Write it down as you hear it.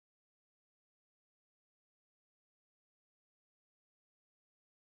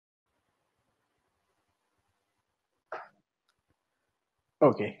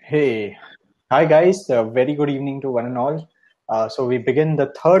Okay. Hey. Hi, guys. Very good evening to one and all. So we begin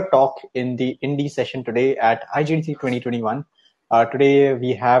the third talk in the Indie session today at IGDC 2021. Today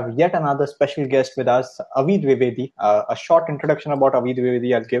we have yet another special guest with us, Avi Dwivedi. A short introduction about Avi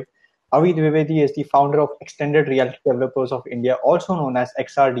Dwivedi I'll give. Avi Dwivedi is the founder of Extended Reality Developers of India, also known as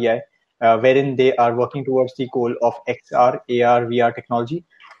XRDI, wherein they are working towards the goal of XR, AR, VR technology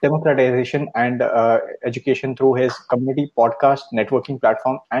democratization and education through his community podcast, networking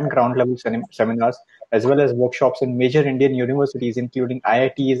platform, and ground level seminars, as well as workshops in major Indian universities, including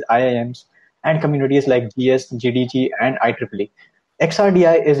IITs, IIMs, and communities like GS, GDG, and IEEE.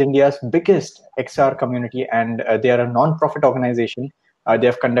 XRDI is India's biggest XR community, and they are a non-profit organization. They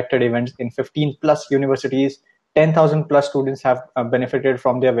have conducted events in 15 plus universities. 10,000 plus students have benefited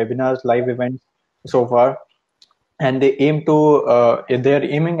from their webinars, live events so far, and they are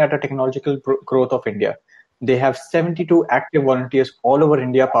aiming at a technological growth of India. They have 72 active volunteers all over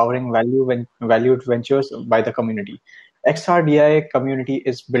India powering valued ventures by the community. XRDI community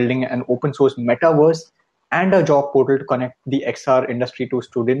is building an open source metaverse and a job portal to connect the XR industry to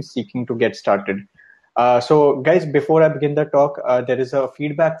students seeking to get started. So, guys, before I begin the talk, there is a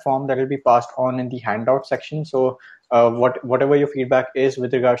feedback form that will be passed on in the handout section. So, whatever your feedback is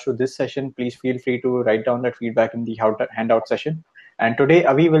with regards to this session, please feel free to write down that feedback in the handout session. And today,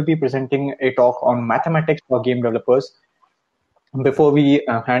 Avi will be presenting a talk on mathematics for game developers. Before we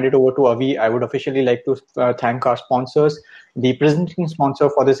hand it over to Avi, I would officially like to thank our sponsors. The presenting sponsor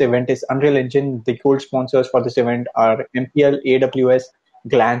for this event is Unreal Engine. The gold sponsors for this event are MPL, AWS,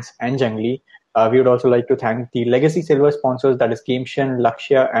 Glance, and Jungly. We would also like to thank the legacy silver sponsors, that is GameShin,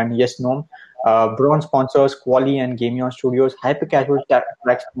 Lakshya, and YesNom. Bronze sponsors, Quali and Gameon Studios. Hyper casual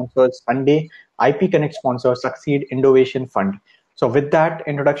track sponsors, Sunday. IP Connect sponsors, Succeed Innovation Fund. So with that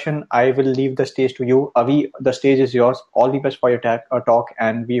introduction, I will leave the stage to you. Avi, the stage is yours. All the best for your talk,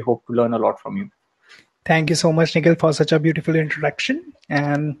 and we hope to learn a lot from you. Thank you so much, Nikhil, for such a beautiful introduction.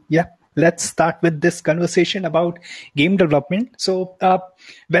 And yeah, let's start with this conversation about game development. So,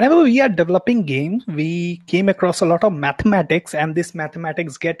 whenever we are developing games, we came across a lot of mathematics, and this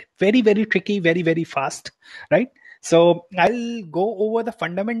mathematics get very, very tricky, very, very fast, right? So, I'll go over the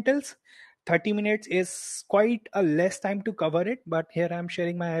fundamentals. 30 minutes is quite a less time to cover it, but here I'm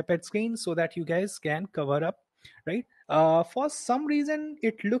sharing my iPad screen so that you guys can cover up, right? For some reason,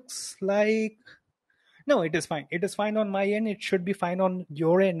 it looks like no, it is fine. It is fine on my end. It should be fine on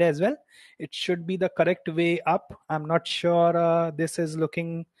your end as well. It should be the correct way up. I'm not sure this is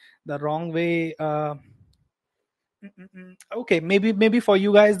looking the wrong way. Okay, maybe for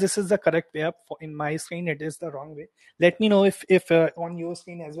you guys this is the correct way up. In my screen, it is the wrong way. Let me know if on your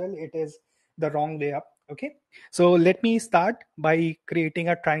screen as well it is the wrong way up. Okay, so let me start by creating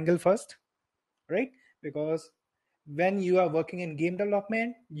a triangle first, right? Because when you are working in game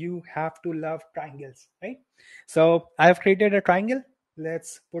development, you have to love triangles, right? So I have created a triangle.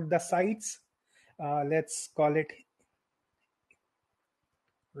 Let's put the sides. Let's call it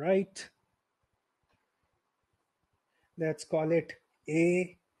right. Let's call it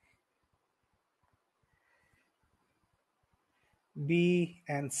A, B,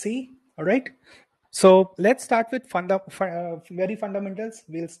 and C. All right. So let's start with very fundamentals.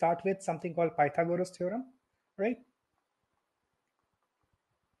 We'll start with something called Pythagoras theorem, right?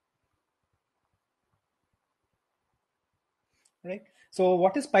 Right. So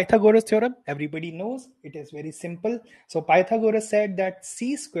what is Pythagoras theorem? Everybody knows. It is very simple. So Pythagoras said that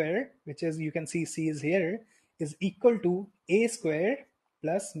c square, which is, you can see c is here, is equal to a square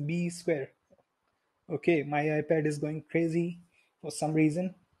plus b square. Okay, my iPad is going crazy for some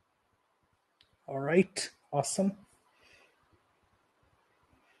reason. All right, awesome.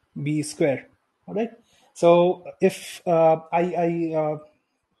 B square. All right. So if that's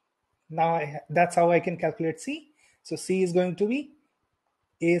how I can calculate c. So c is going to be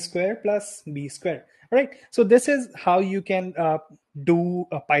a square plus b square. All right, so this is how you can do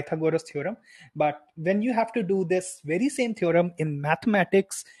a Pythagoras theorem. But when you have to do this very same theorem in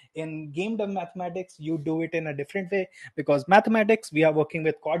mathematics, in game dev mathematics, you do it in a different way, because mathematics, we are working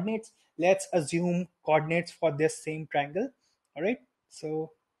with coordinates. Let's assume coordinates for this same triangle. All right,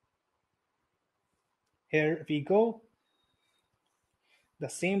 so here we go, the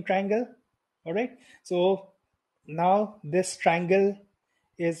same triangle. All right, so now this triangle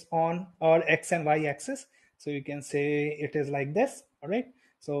is on our x and y axis, so you can say it is like this. All right,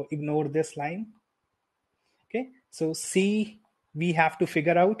 so ignore this line. Okay, so c we have to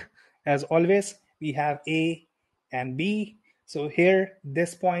figure out. As always, we have a and b. So here,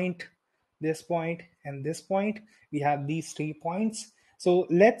 this point, and this point, we have these 3 points. So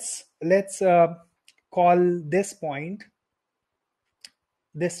let's call this point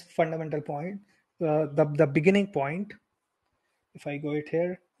this fundamental point, the beginning point. If I go it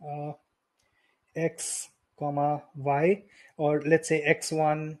here, x comma y, or let's say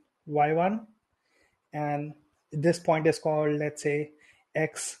x1 y1, and this point is called, let's say,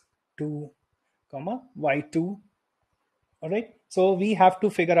 x2 comma y2. All right, so we have to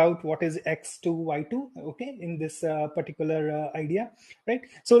figure out what is x2 y2, okay, in this particular idea, right?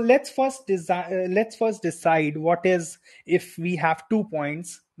 So let's first decide what is, if we have 2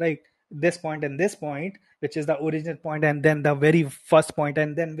 points, right, this point and this point, which is the origin point and then the very first point,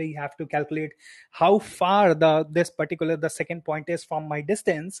 and then we have to calculate how far the second point is from my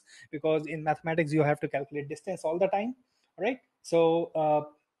distance, because in mathematics you have to calculate distance all the time. All right, so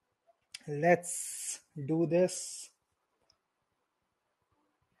let's do this.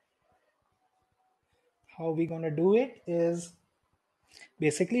 How we gonna do it is,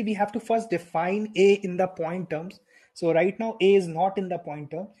 basically we have to first define a in the point terms. So right now a is not in the point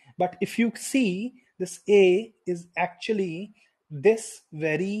term, but if you see, this a is actually this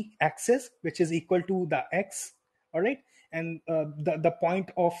very axis, which is equal to the x. All right, and the point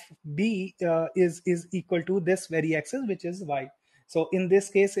of b is equal to this very axis, which is y. So in this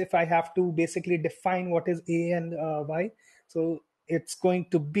case, if I have to basically define what is a and y, so it's going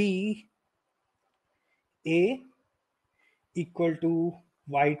to be a equal to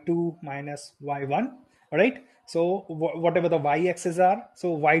y2 minus y1. All right, so whatever the y-axes are,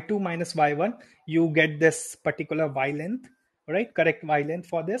 so y2 minus y1, you get this particular y length. All right, correct y length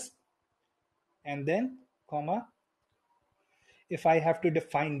for this, and then comma, if I have to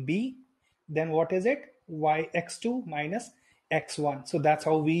define b, then what is it, y x2 minus x1. So that's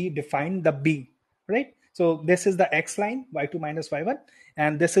how we define the b, right? So this is the x line, y2 minus y1,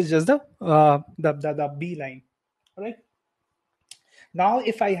 and this is just the b line. All right, now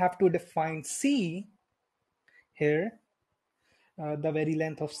if I have to define c here, the very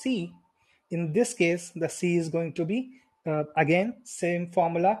length of c, in this case the c is going to be, again, same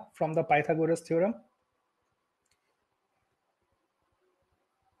formula from the Pythagoras theorem.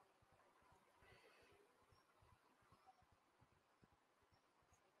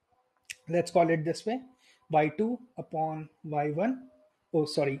 Let's call it this way, y2 upon y1. Oh,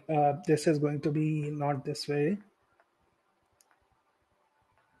 sorry, this is going to be not this way.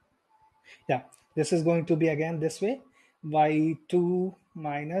 Yeah, this is going to be again this way, y2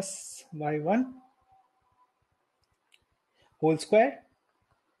 minus y1 whole square.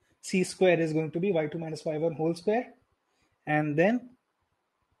 C square is going to be y2 minus y1 whole square, and then,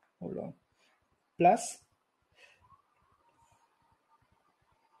 hold on, plus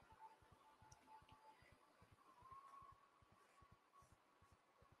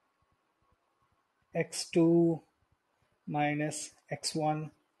x2 minus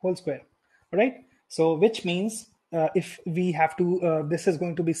x1 whole square. All right, so which means, if we have to, this is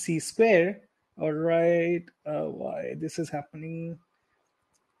going to be c square. All right, why this is happening,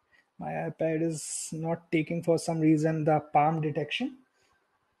 my iPad is not taking for some reason the palm detection.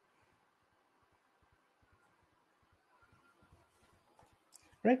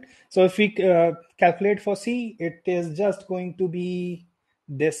 Right, so if we calculate for c, it is just going to be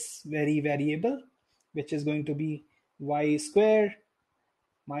this very variable, which is going to be y square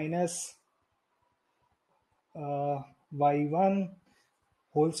minus y1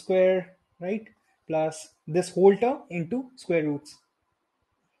 whole square, right, plus this whole term into square roots.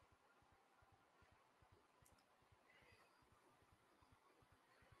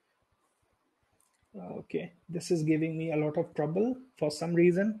 Okay, this is giving me a lot of trouble for some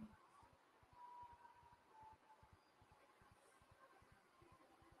reason.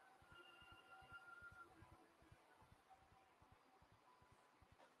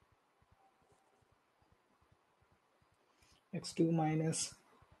 x2 minus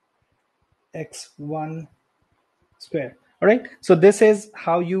x1 square. All right, so this is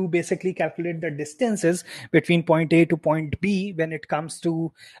how you basically calculate the distances between point A to point B when it comes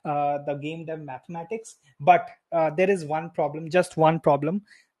to the game dev mathematics. But there is one problem, just one problem,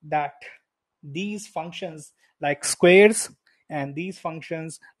 that these functions like squares and these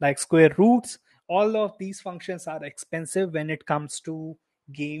functions like square roots, all of these functions are expensive when it comes to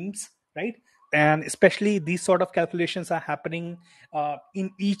games, right? And especially these sort of calculations are happening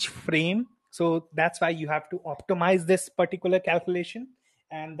in each frame, so that's why you have to optimize this particular calculation,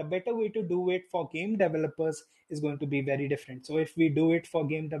 and the better way to do it for game developers is going to be very different. So if we do it for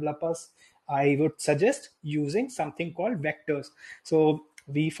game developers, I would suggest using something called vectors. So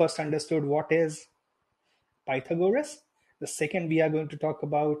we first understood what is Pythagoras. The second, we are going to talk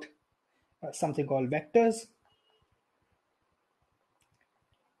about something called vectors,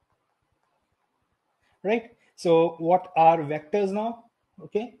 right? So what are vectors now?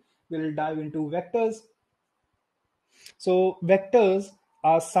 Okay, we'll dive into vectors. So vectors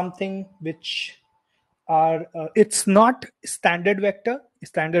are something which are it's not standard vector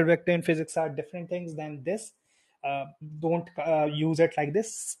in physics are different things than this. Don't use it like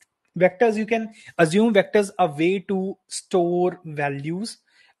this. Vectors, you can assume vectors a way to store values,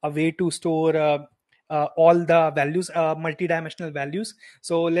 a way to store all the values, multidimensional values.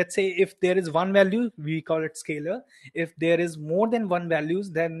 So let's say if there is one value, we call it scalar. If there is more than one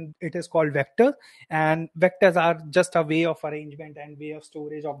values, then it is called vector. And vectors are just a way of arrangement and way of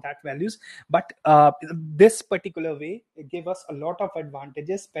storage of that values. But this particular way, it gave us a lot of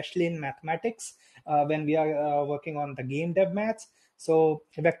advantages, especially in mathematics, when we are working on the game dev maths. So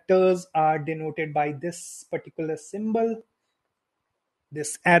vectors are denoted by this particular symbol,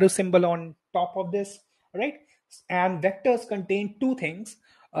 this arrow symbol on top of this, right? And vectors contain two things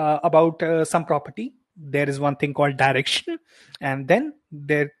about some property. There is one thing called direction, and then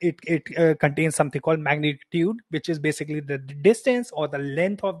it contains something called magnitude, which is basically the distance or the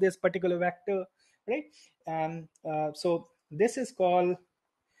length of this particular vector, right? And so this is called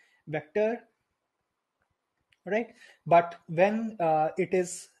vector, right? But when it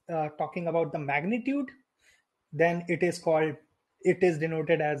is talking about the magnitude, then it is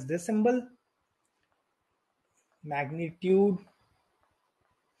denoted as this symbol, magnitude.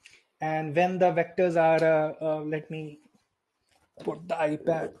 And when the vectors are let me put the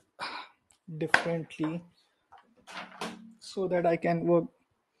iPad differently so that I can work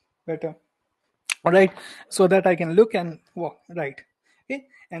better. All right, so that I can look and walk, right? Okay,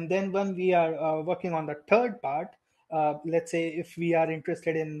 and then when we are working on the third part, let's say if we are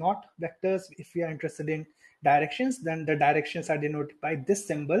interested in not vectors, if we are interested in directions, then the directions are denoted by this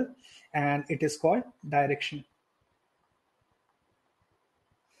symbol, and it is called direction.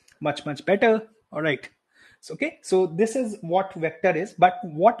 Much better. All right. So, okay, so this is what vector is, but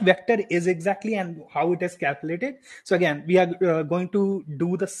what vector is exactly and how it is calculated. So again, we are going to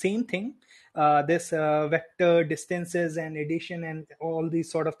do the same thing, this vector distances and addition and all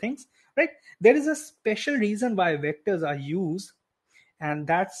these sort of things, right? There is a special reason why vectors are used, and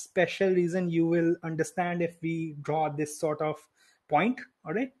that special reason you will understand if we draw this sort of point.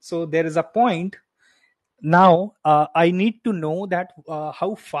 All right, so there is a point. Now I need to know that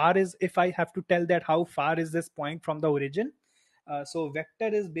how far is, if I have to tell that how far is this point from the origin. So vector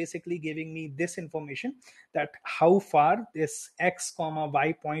is basically giving me this information, that how far this x comma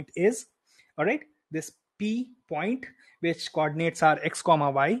y point is. All right, this p point, which coordinates are x comma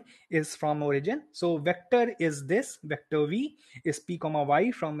y, is from origin. So vector is this, vector v is p comma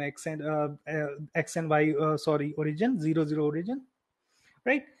y from x and y, sorry, origin, 0 0 origin,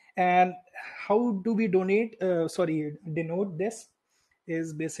 right? And how do we denote this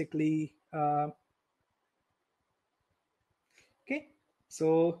is basically okay,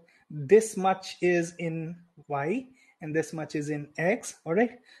 so this much is in y and this much is in x. All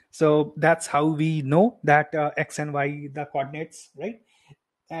right, so that's how we know that x and y, the coordinates, right?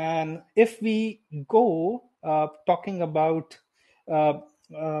 And if we go talking about uh,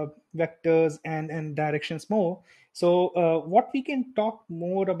 vectors and directions more, so what we can talk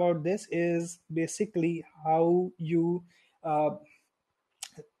more about this is basically how you uh,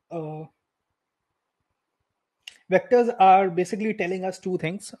 uh, vectors are basically telling us two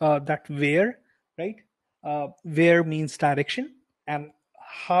things, that where, right? Where means direction, and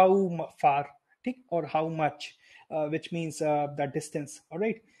how far, or how much, which means the distance. All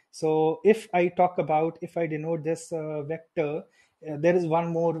right, so if I talk about, if I denote this vector, there is one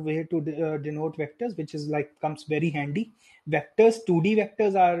more way to denote vectors, which is like comes very handy. Vectors, 2D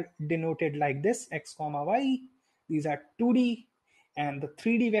vectors are denoted like this, x comma y. These are 2D, and the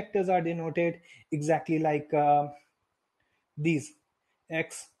 3D vectors are denoted exactly like these,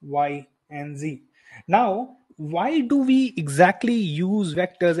 x, y, and z. Now, why do we exactly use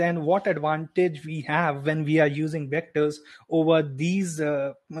vectors, and what advantage we have when we are using vectors over these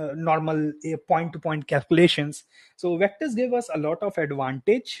normal point-to-point calculations? So vectors give us a lot of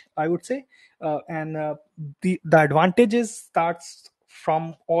advantage, I would say, and the advantages starts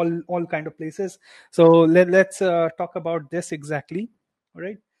from all kind of places. So let's talk about this exactly. All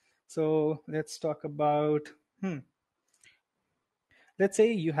right, so let's talk about, let's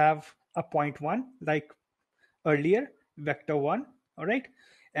say you have a point one, like earlier, vector one. All right,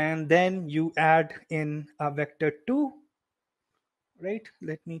 and then you add in a vector two, right?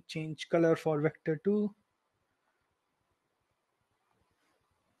 Let me change color for vector two.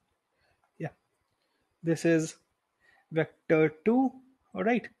 Yeah, this is vector two. All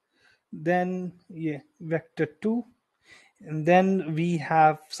right, then yeah, vector two, and then we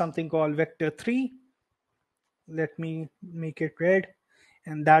have something called vector three. Let me make it red.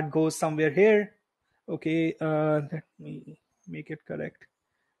 and that goes somewhere here. Okay, let me make it correct.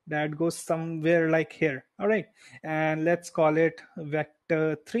 That goes somewhere like here. All right, and let's call it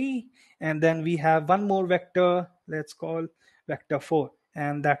vector 3, and then we have one more vector, let's call vector 4,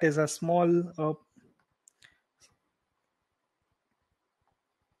 and that is a small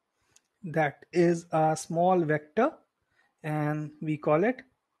vector, and we call it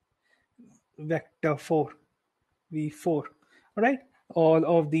vector 4, v4. All right, all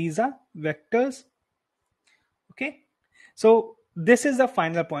of these are vectors. Okay, so this is the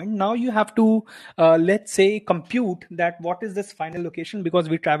final point. Now you have to let's say compute that what is this final location, because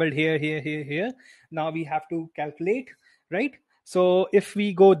we traveled here, here. Now we have to calculate, right? So if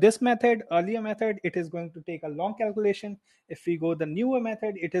we go this method, earlier method, it is going to take a long calculation. If we go the newer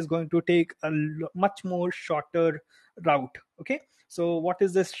method, it is going to take a much more shorter route. Okay, so what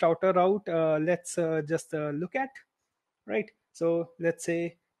is this shorter route? Let's just look at, right? So let's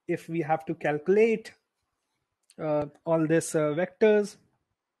say if we have to calculate all this vectors,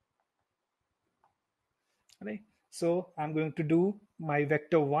 right? So I'm going to do my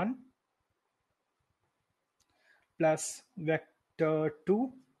vector 1 plus vector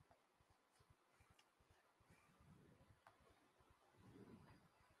 2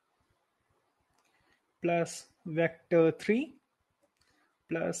 plus vector 3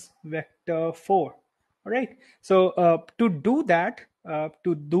 plus vector 4. All right, so to do that,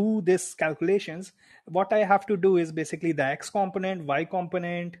 to do this calculations, what I have to do is basically the x component, y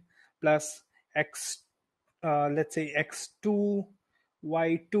component, plus x, let's say x2,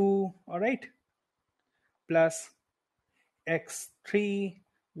 y2, all right, plus x3,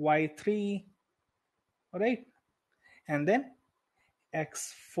 y3, all right, and then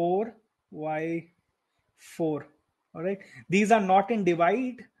x4, y4. All right, these are not in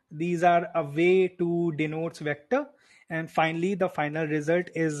divide, these are a way to denote vector. And finally the final result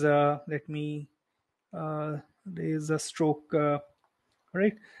is let me raise a stroke,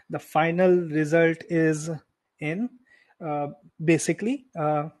 right? The final result is in uh, basically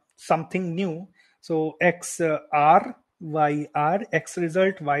something new. So x r y r, x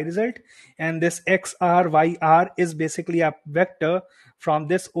result, y result, and this x r y r is basically a vector from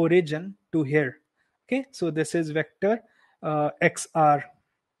this origin to here. Okay, so this is vector x r,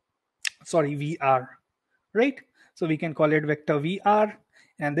 sorry, vr, right? So we can call it vector vr,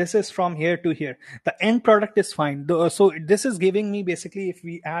 and this is from here to here. The end product is fine. So this is giving me basically, if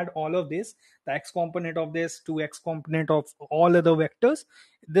we add all of this, the x component of this to x component of all other vectors,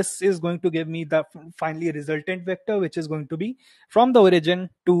 this is going to give me the finally resultant vector, which is going to be from the origin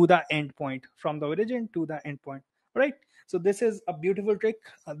to the end point, from the origin to the end point, right? So this is a beautiful trick.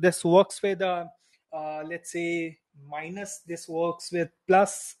 This works with let's say minus, this works with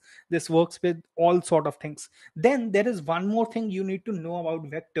plus, this works with all sort of things. Then there is one more thing you need to know about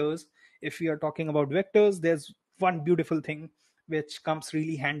vectors. If we are talking about vectors, there's one beautiful thing which comes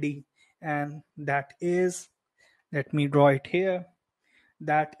really handy, and that is, let me draw it here.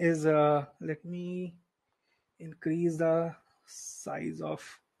 That is let me increase the size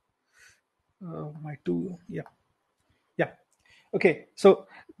of my tool. Yeah. Okay, so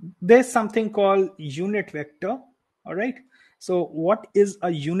there's something called unit vector. All right, so what is a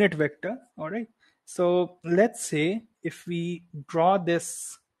unit vector? All right, so let's say if we draw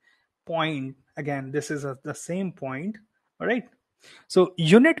this point again, this is the same point. All right, so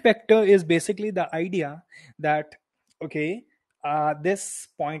unit vector is basically the idea that, okay, this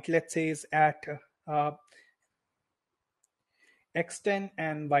point, let's say, is at uh, x10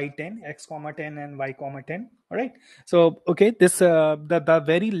 and y10, x comma 10 and y comma 10. All right, so okay, this the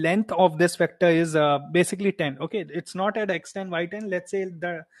very length of this vector is basically 10. Okay, it's not at x10 y10, let's say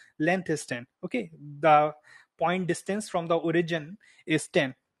the length is 10. Okay, the point distance from the origin is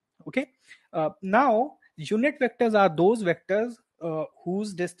 10. Okay, now unit vectors are those vectors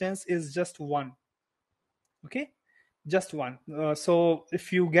whose distance is just 1. Okay, just one. So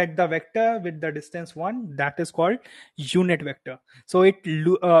if you get the vector with the distance 1, that is called unit vector. So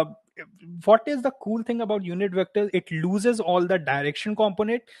what is the cool thing about unit vectors? It loses all the direction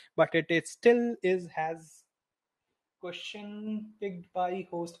component, but it still has question picked by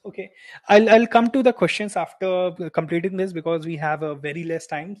host. Okay, I'll come to the questions after completing this, because we have a very less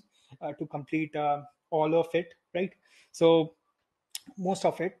time to complete all of it, right? So most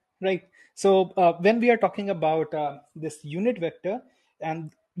of it, right? So when we are talking about this unit vector,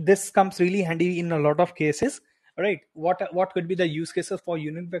 and this comes really handy in a lot of cases, right? What could be the use cases for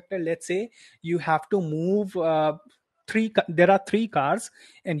unit vector? Let's say you have to move there are three cars,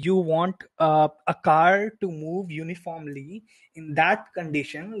 and you want a car to move uniformly. In that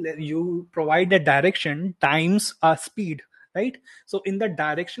condition, you provide a direction times a speed. right? So in the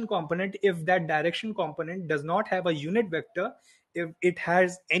direction component, if that direction component does not have a unit vector, if it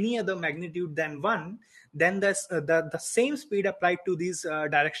has any other magnitude than 1, then the same speed applied to these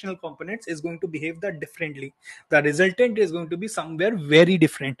directional components is going to behave that differently. The resultant is going to be somewhere very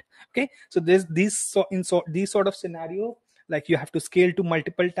different. Okay, so there's these sort of scenario, like you have to scale to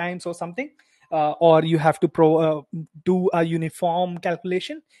multiple times or something, or you have to do a uniform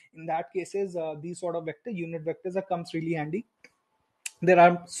calculation. In that cases, these sort of unit vectors comes really handy. There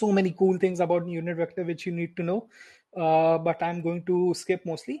are so many cool things about unit vector which you need to know, but I'm going to skip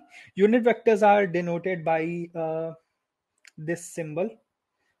mostly. Unit vectors are denoted by this symbol.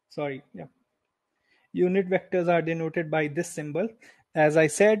 Sorry, yeah. Unit vectors are denoted by this symbol. As I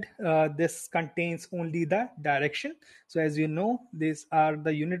said, this contains only the direction. So as you know, these are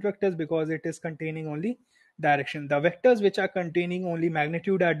the unit vectors because it is containing only direction. The vectors which are containing only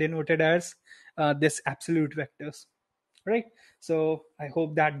magnitude are denoted as this absolute vectors, right? So I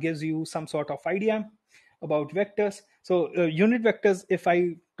hope that gives you some sort of idea about vectors. So unit vectors, if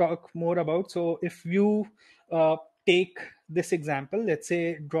I talk more about, so if you take this example, let's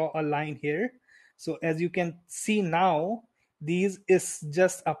say draw a line here. So as you can see now, these is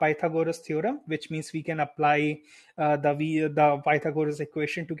just a Pythagoras theorem, which means we can apply the Pythagoras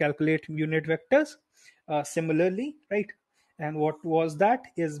equation to calculate unit vectors similarly, right? And what was that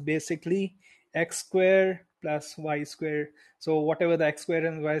is basically x square plus y square. So whatever the x square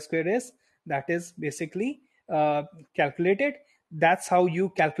and y square is, that is basically calculated. That's how you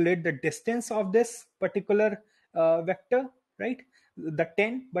calculate the distance of this particular vector, right? The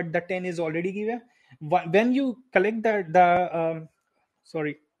 10, but the 10 is already given. When you collect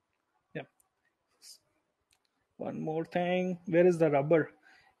sorry, yeah, one more thing. Where is the rubber?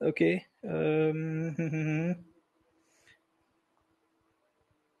 Okay.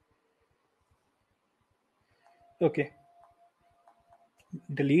 Okay,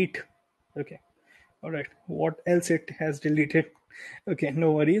 delete. Okay, all right, what else it has deleted? Okay,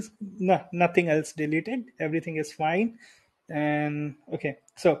 no worries. No, nothing else deleted, everything is fine. And okay,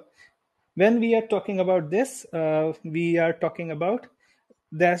 so when we are talking about this, we are talking about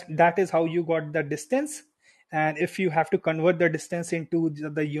that is how you got the distance. And if you have to convert the distance into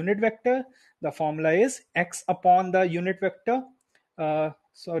the unit vector, the formula is x upon the unit vector,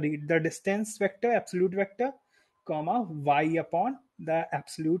 sorry, the distance vector, absolute vector, comma y upon the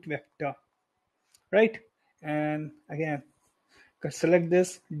absolute vector, right? And again, select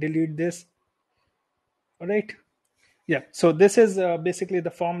this, delete this. All right, yeah, so this is basically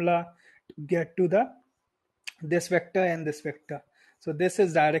the formula to get to the this vector and this vector. So this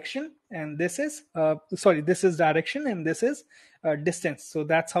is direction and this is sorry, this is direction and this is distance. So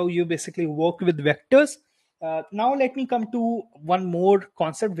that's how you basically work with vectors. Now let me come to one more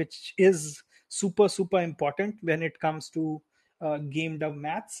concept which is super important when it comes to game dev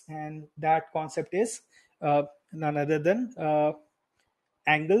maths, and that concept is none other than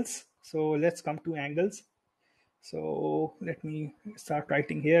angles. So let's come to angles. So let me start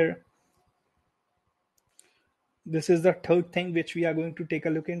writing here. This is the third thing which we are going to take a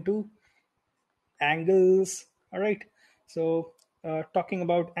look into: angles. All right, so talking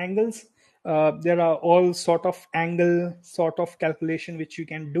about angles, there are all sort of angle sort of calculation which you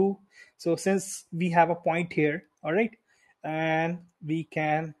can do. So since we have a point here, all right, and we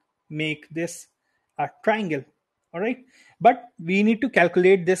can make this a triangle, all right, but we need to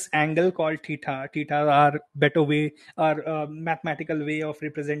calculate this angle called theta are better way, or mathematical way of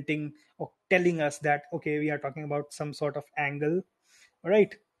representing or telling us that okay, we are talking about some sort of angle. All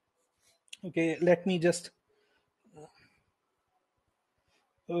right, okay, let me just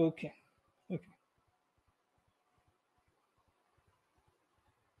okay, okay,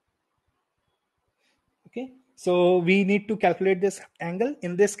 okay. So we need to calculate this angle.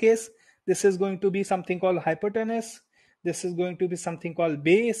 In this case, this is going to be something called hypotenuse. This is going to be something called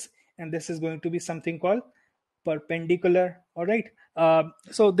base, and this is going to be something called perpendicular. All right.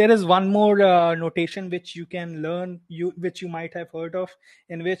 So there is one more notation which you can learn, which you might have heard of,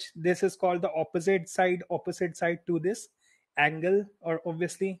 in which this is called the opposite side to this angle, or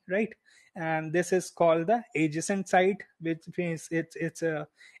obviously, right? And this is called the adjacent side, which means it's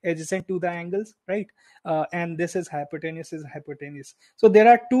adjacent to the angles, right? And this is hypotenuse. So there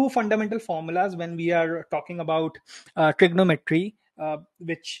are two fundamental formulas when we are talking about trigonometry,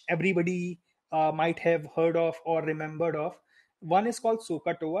 which everybody might have heard of or remembered of. One is called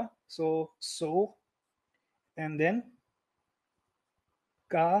SOHCAHTOA. So and then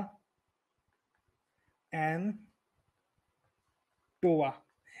ka and toa.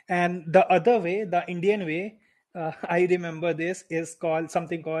 And the other way, the Indian way, I remember this, is called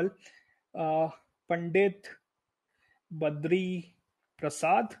something called uh, Pandit Badri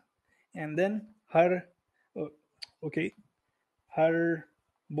Prasad, and then Har. oh, okay, Har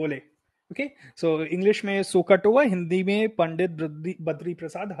Bole. Okay, so English में so cut हुआ, हिंदी में पंडित बद्री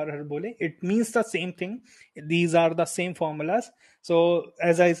प्रसाद हर हर बोले. It means the same thing. These are the same formulas. So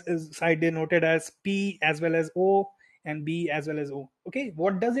as I denoted as P as well as O and B as well as O. Okay,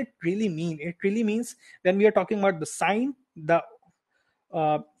 what does it really mean? It really means when we are talking about the sign, the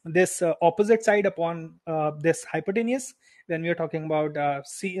this opposite side upon this hypotenuse, when we are talking about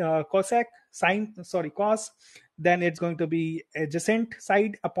cosec sine, sorry, cos, then it's going to be adjacent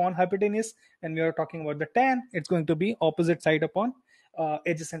side upon hypotenuse. When we are talking about the tan, it's going to be opposite side upon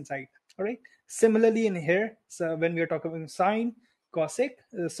adjacent side. All right, similarly in here, so when we are talking about sine, cosec,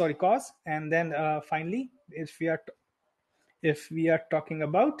 sorry, cos, and then finally if we are talking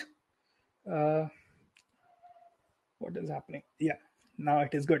about uh, what is happening, yeah, now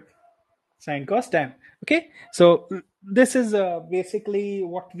it is good, sine cos tan. Okay, so this is basically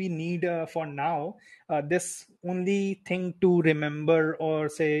what we need for now. This only thing to remember, or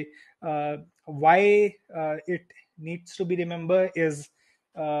say why it needs to be remembered is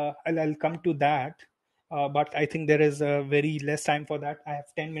I'll come to that. But I think there is very less time for that. I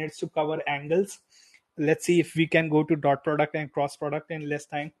have 10 minutes to cover angles. Let's see if we can go to dot product and cross product in less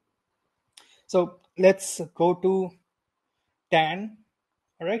time. So let's go to tan.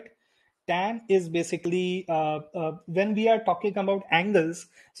 All right, tan is basically when we are talking about angles.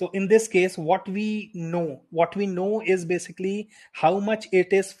 So in this case, what we know is basically how much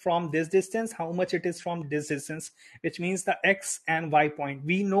it is from this distance, how much it is from this distance, which means the x and y point.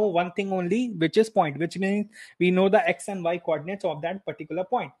 We know one thing only, which is point, which means we know the x and y coordinates of that particular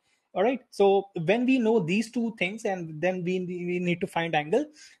point. All right, so when we know these two things, and then we need to find angle,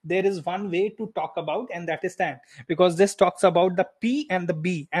 there is one way to talk about, and that is tan, because this talks about the p and the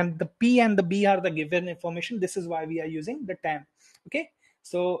b, and the p and the b are the given information. This is why we are using the tan. Okay,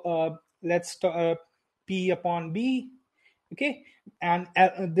 so p upon b. Okay, and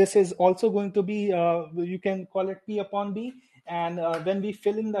this is also going to be you can call it p upon b, and when we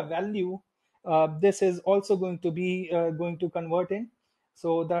fill in the value, this is also going to be going to convert in.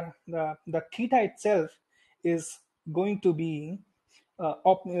 So the theta itself is going to be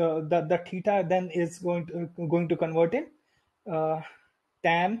the theta then is going to convert in uh,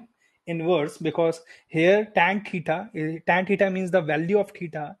 tan inverse, because here tan theta means the value of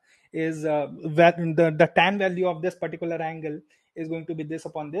theta is the tan value of this particular angle is going to be this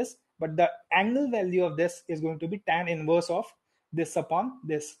upon this, but the angle value of this is going to be tan inverse of this upon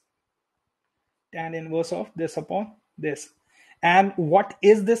this, tan inverse of this upon this. And what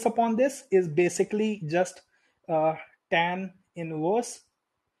is this upon this is basically just uh, tan inverse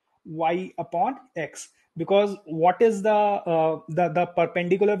y upon x, because what is the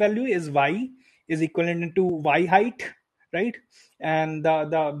perpendicular value is y is equivalent to y height, right? And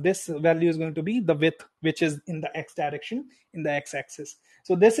the this value is going to be the width, which is in the x direction, in the x axis.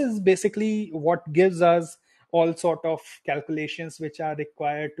 So this is basically what gives us all sort of calculations which are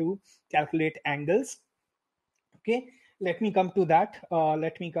required to calculate angles. Okay, let me come to that.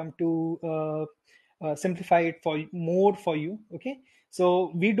 Let me come to simplify it for more for you. Okay,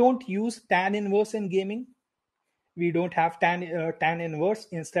 so we don't use tan inverse in gaming. We don't have tan inverse.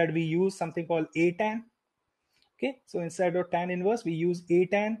 Instead, we use something called a tan. Okay, so instead of tan inverse, we use a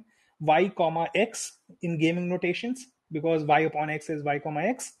tan y comma x in gaming notations, because y upon x is y comma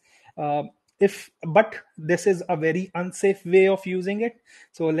x. Uh, if but this is a very unsafe way of using it.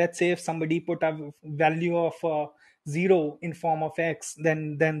 So let's say if somebody put a value of 0 in form of x,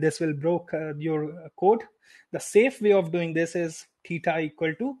 then this will broke your code. The safe way of doing this is theta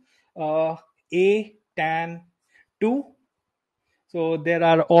equal to a tan 2. So there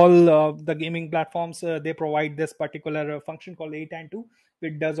are all the gaming platforms, they provide this particular function called a tan 2,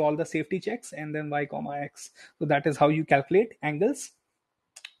 which does all the safety checks, and then y comma x. So that is how you calculate angles.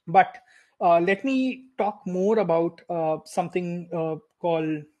 But let me talk more about something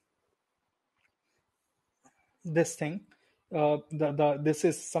called this thing. This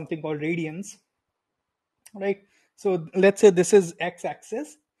is something called radians, right? So let's say this is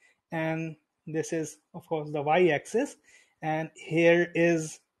x-axis, and this is of course the y-axis, and here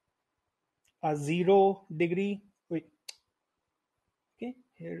is a 0 degree. Wait, okay,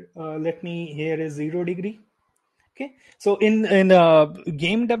 here let me here is 0 degree. Okay, so in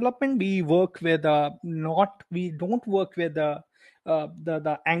game development, we work with not we don't work with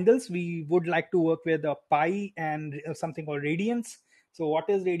the angles. We would like to work with pi and something called radians. So what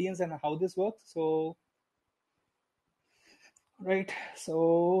is radians and how this works? So right,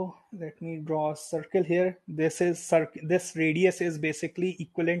 so let me draw a circle here. This radius is basically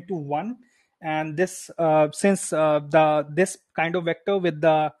equivalent to 1, and this since the this kind of vector with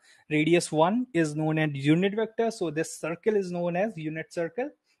the radius 1 is known as unit vector, so this circle is known as unit circle.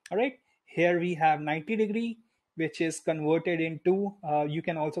 All right, here we have 90 degree, which is converted into you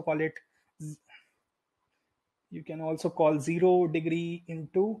can also call it, you can also call 0 degree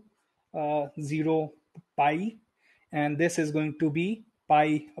into 0 pi, and this is going to be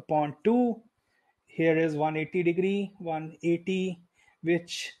pi upon 2. Here is 180 degree, 180,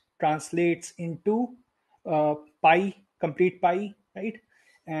 which translates into pi, complete pi, right?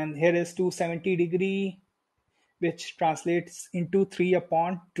 And here is 270 degree, which translates into 3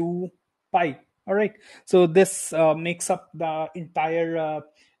 upon 2 pi. All right, so this makes up the entire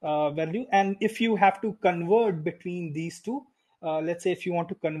value. And if you have to convert between these two, let's say if you want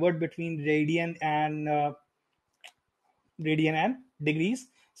to convert between radian and degrees,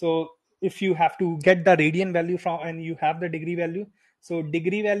 so if you have to get the radian value from and you have the degree value, so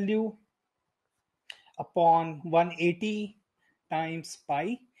degree value upon 180 times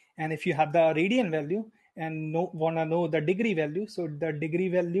pi, and if you have the radian value and want to know the degree value, so the degree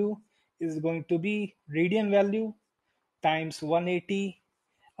value is going to be radian value times 180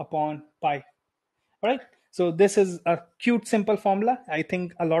 upon pi. All right, so this is a cute simple formula. I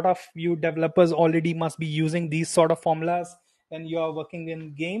think a lot of you developers already must be using these sort of formulas when you are working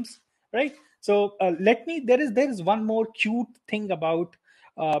in games, right? So let me there is one more cute thing about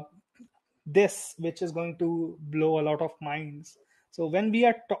uh, this, which is going to blow a lot of minds. So when we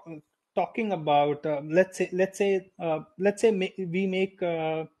are talking about we make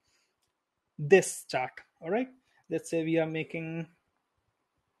this chart. All right, let's say we are making,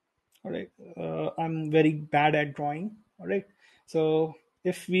 all right, I'm very bad at drawing. All right, so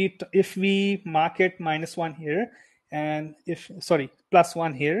if we mark it -1 here, and if sorry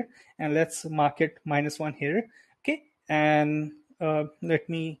 +1 here, and let's mark it -1 here. Okay, and let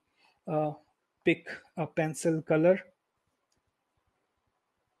me uh, pick a pencil color.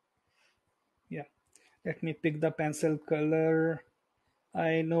 Yeah, let me pick the pencil color.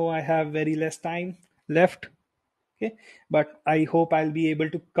 I know I have very less time left. Okay, but I hope I'll be able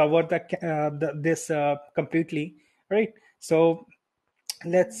to cover this completely, right? So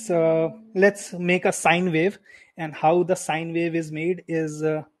let's make a sine wave, and how the sine wave is made is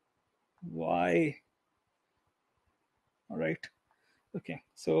y. All right, okay,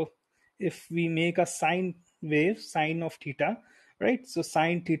 so if we make a sine wave, sine of theta, right, so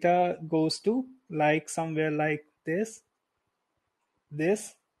sine theta goes to like somewhere like this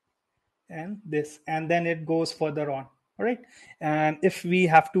and this, and then it goes further on. All right, and if we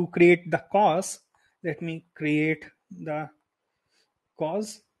have to create the cos, let me create the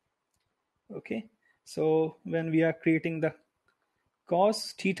cos. Okay, so when we are creating the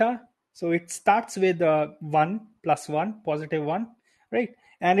cos theta, so it starts with 1 plus 1 positive 1, right,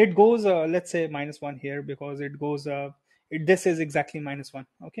 and it goes let's say -1 here, because it goes this is exactly -1.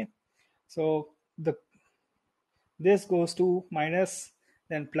 Okay, so the this goes to minus,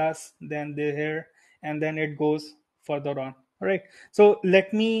 then plus, then here, and then it goes further on. All right, so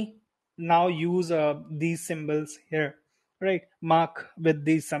let me now use these symbols here, right, mark with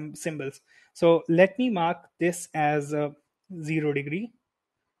these some symbols. So let me mark this as 0 degree.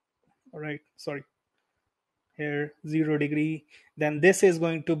 All right, sorry, here 0 degree, then this is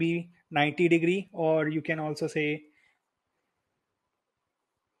going to be 90 degree, or you can also say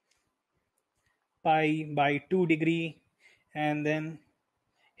pi by 2 degree, and then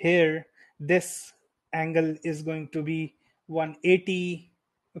here this angle is going to be 180.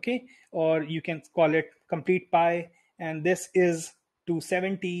 Okay, or you can call it complete pi, and this is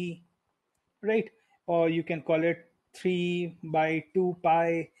 270, right, or you can call it 3 by 2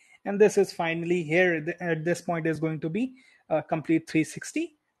 pi, and this is finally here at this point is going to be a complete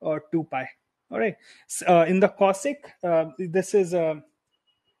 360 or 2 pi. All right, in the cosec, this is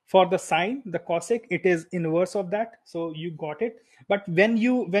for the sine, the cosec, it is inverse of that, so you got it. But when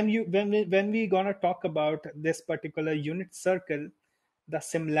we gonna talk about this particular unit circle, the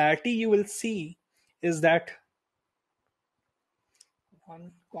similarity you will see is that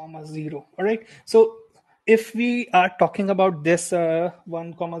 1 comma 0. All right, so if we are talking about this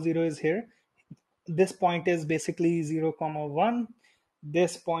 1 comma 0 is here, this point is basically 0 comma 1,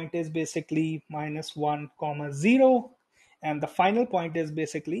 this point is basically -1 comma 0, and the final point is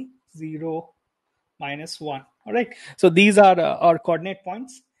basically 0 -1. All right, so these are our coordinate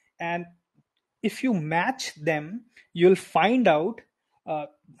points, and if you match them, you'll find out uh,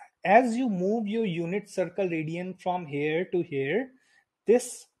 as you move your unit circle radian from here to here,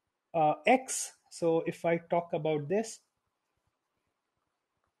 this x, so if I talk about this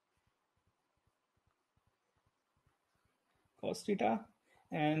cos theta,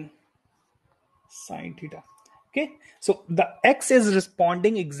 and sine theta. Okay, so the x is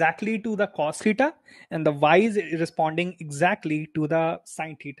responding exactly to the cos theta, and the y is responding exactly to the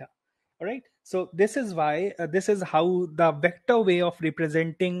sine theta. All right, so this is why this is how the vector way of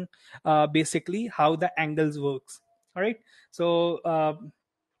representing basically how the angles works. All right, so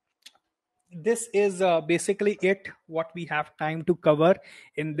this is basically it what we have time to cover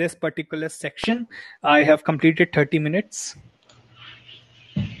in this particular section. I have completed 30 minutes.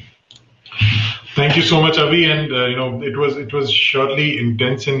 Thank you so much, Avi. And it was surely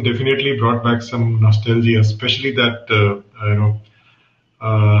intense and definitely brought back some nostalgia, especially that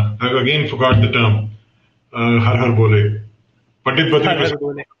I again forgot the term. Har har bole. Pandit Badri Prasad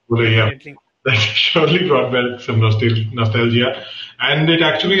bole. Yeah, Definitely. that surely brought back some nostalgia, and it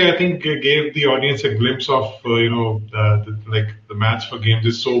actually I think gave the audience a glimpse of the maths for games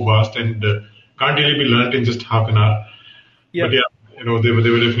is so vast and can't really be learnt in just half an hour. Yeah. But yeah, they were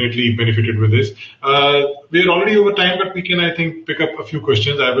definitely benefited with this. We're already over time, but we can, I think, pick up a few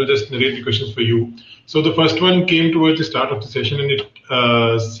questions. I will just narrate the questions for you. So the first one came towards the start of the session, and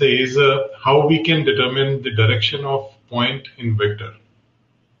it says how we can determine the direction of point in vector.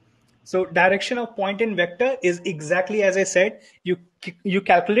 So direction of point in vector is exactly as I said. You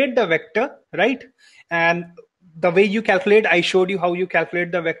calculate the vector, right? And the way you calculate, I showed you how you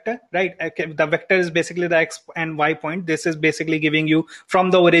calculate the vector, right? The vector is basically the x and y point. This is basically giving you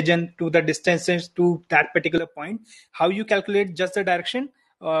from the origin to the distances to that particular point. How you calculate just the direction?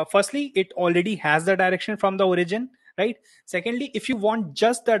 Firstly, it already has the direction from the origin, right? Secondly, if you want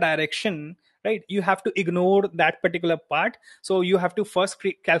just the direction, right, you have to ignore that particular part. So you have to first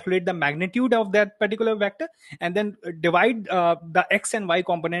calculate the magnitude of that particular vector and then divide the x and y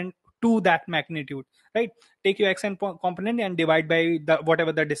component to that magnitude, right? Take your x and component and divide by the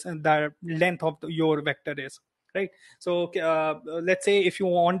whatever the length of your vector is, right? So let's say if you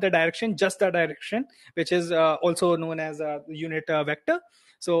want the direction, just the direction, which is also known as a unit vector.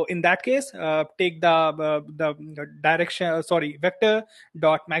 So in that case, take the direction, sorry, vector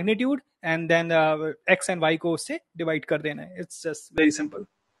dot magnitude, and then x and y को उससे divide कर देना है. It's just very simple.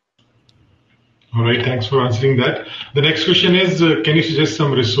 All right, thanks for answering that. The next question is, can you suggest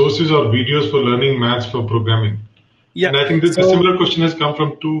some resources or videos for learning maths for programming? Yeah. And I think that the similar question has come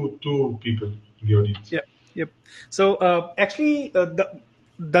from two people in the audience. Yeah. Yep. So actually,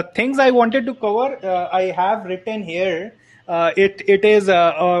 the things I wanted to cover, I have written here. It is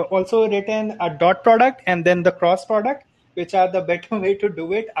also written a dot product and then the cross product, which are the better way to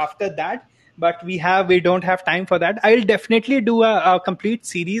do it after that. But we don't have time for that. I'll definitely do a complete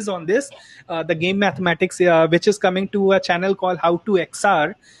series on this, the game mathematics, which is coming to a channel called How to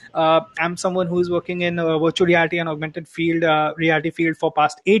XR. I'm someone who is working in virtual reality and augmented reality field for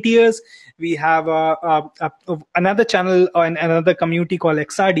past 8 years. We have another channel and another community called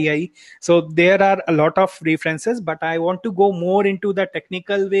XRDI. So there are a lot of references, but I want to go more into the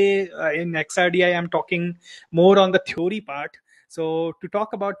technical way. In XRDI, I'm talking more on the theory part. So to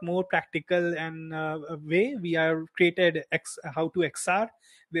talk about more practical and way, we have created How to XR,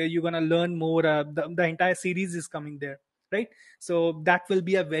 where you're going to learn more. The entire series is coming there, right? So that will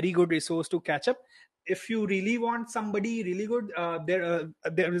be a very good resource to catch up. If you really want somebody really good,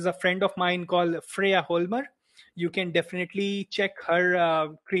 there is a friend of mine called Freya Holmer. You can definitely check her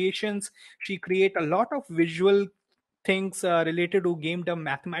creations. She create a lot of visual things related to game dev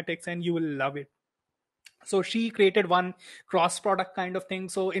mathematics, and you will love it. So she created one cross product kind of thing,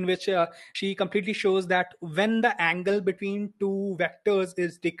 so in which she completely shows that when the angle between two vectors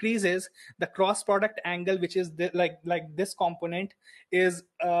is decreases, the cross product angle, which is like this component, is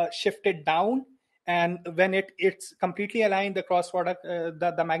shifted down, and when it's completely aligned, the cross product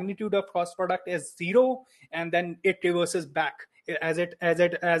the magnitude of cross product is 0, and then it reverses back as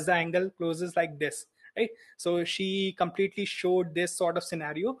the angle closes like this, right? So she completely showed this sort of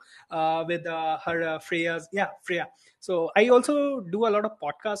scenario with her Freya. So I also do a lot of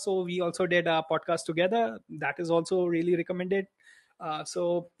podcasts, so we also did a podcast together. That is also really recommended.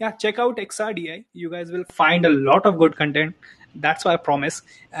 So yeah, check out XRDI. You guys will find a lot of good content. That's what I promise.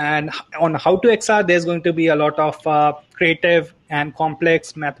 And on How to XR, there's going to be a lot of creative and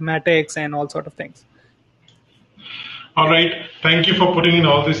complex mathematics and all sort of things. All right. Thank you for putting in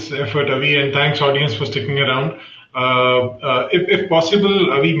all this effort, Avi, and thanks, audience, for sticking around. If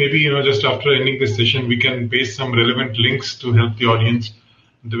possible, Avi, maybe just after ending this session, we can paste some relevant links to help the audience.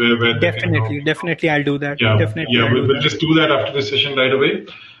 Where Definitely, I'll do that. We'll just do that after the session right away.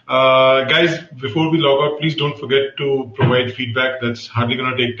 Guys, before we log out, please don't forget to provide feedback. That's hardly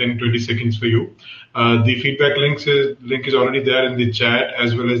going to take 10-20 seconds for you. The feedback link is already there in the chat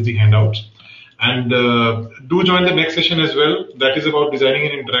as well as the handouts. And do join the next session as well. That is about designing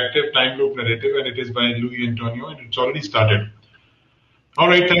an interactive time loop narrative, and it is by Louis Antonio, and it's already started. All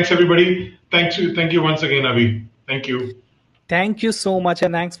right, thanks everybody. Thank you once again, Avi. Thank you. Thank you so much,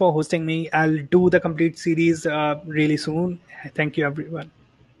 and thanks for hosting me. I'll do the complete series really soon. Thank you, everyone.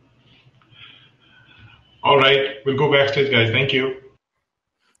 All right, we'll go backstage, guys. Thank you.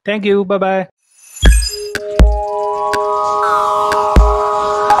 Thank you. Bye-bye.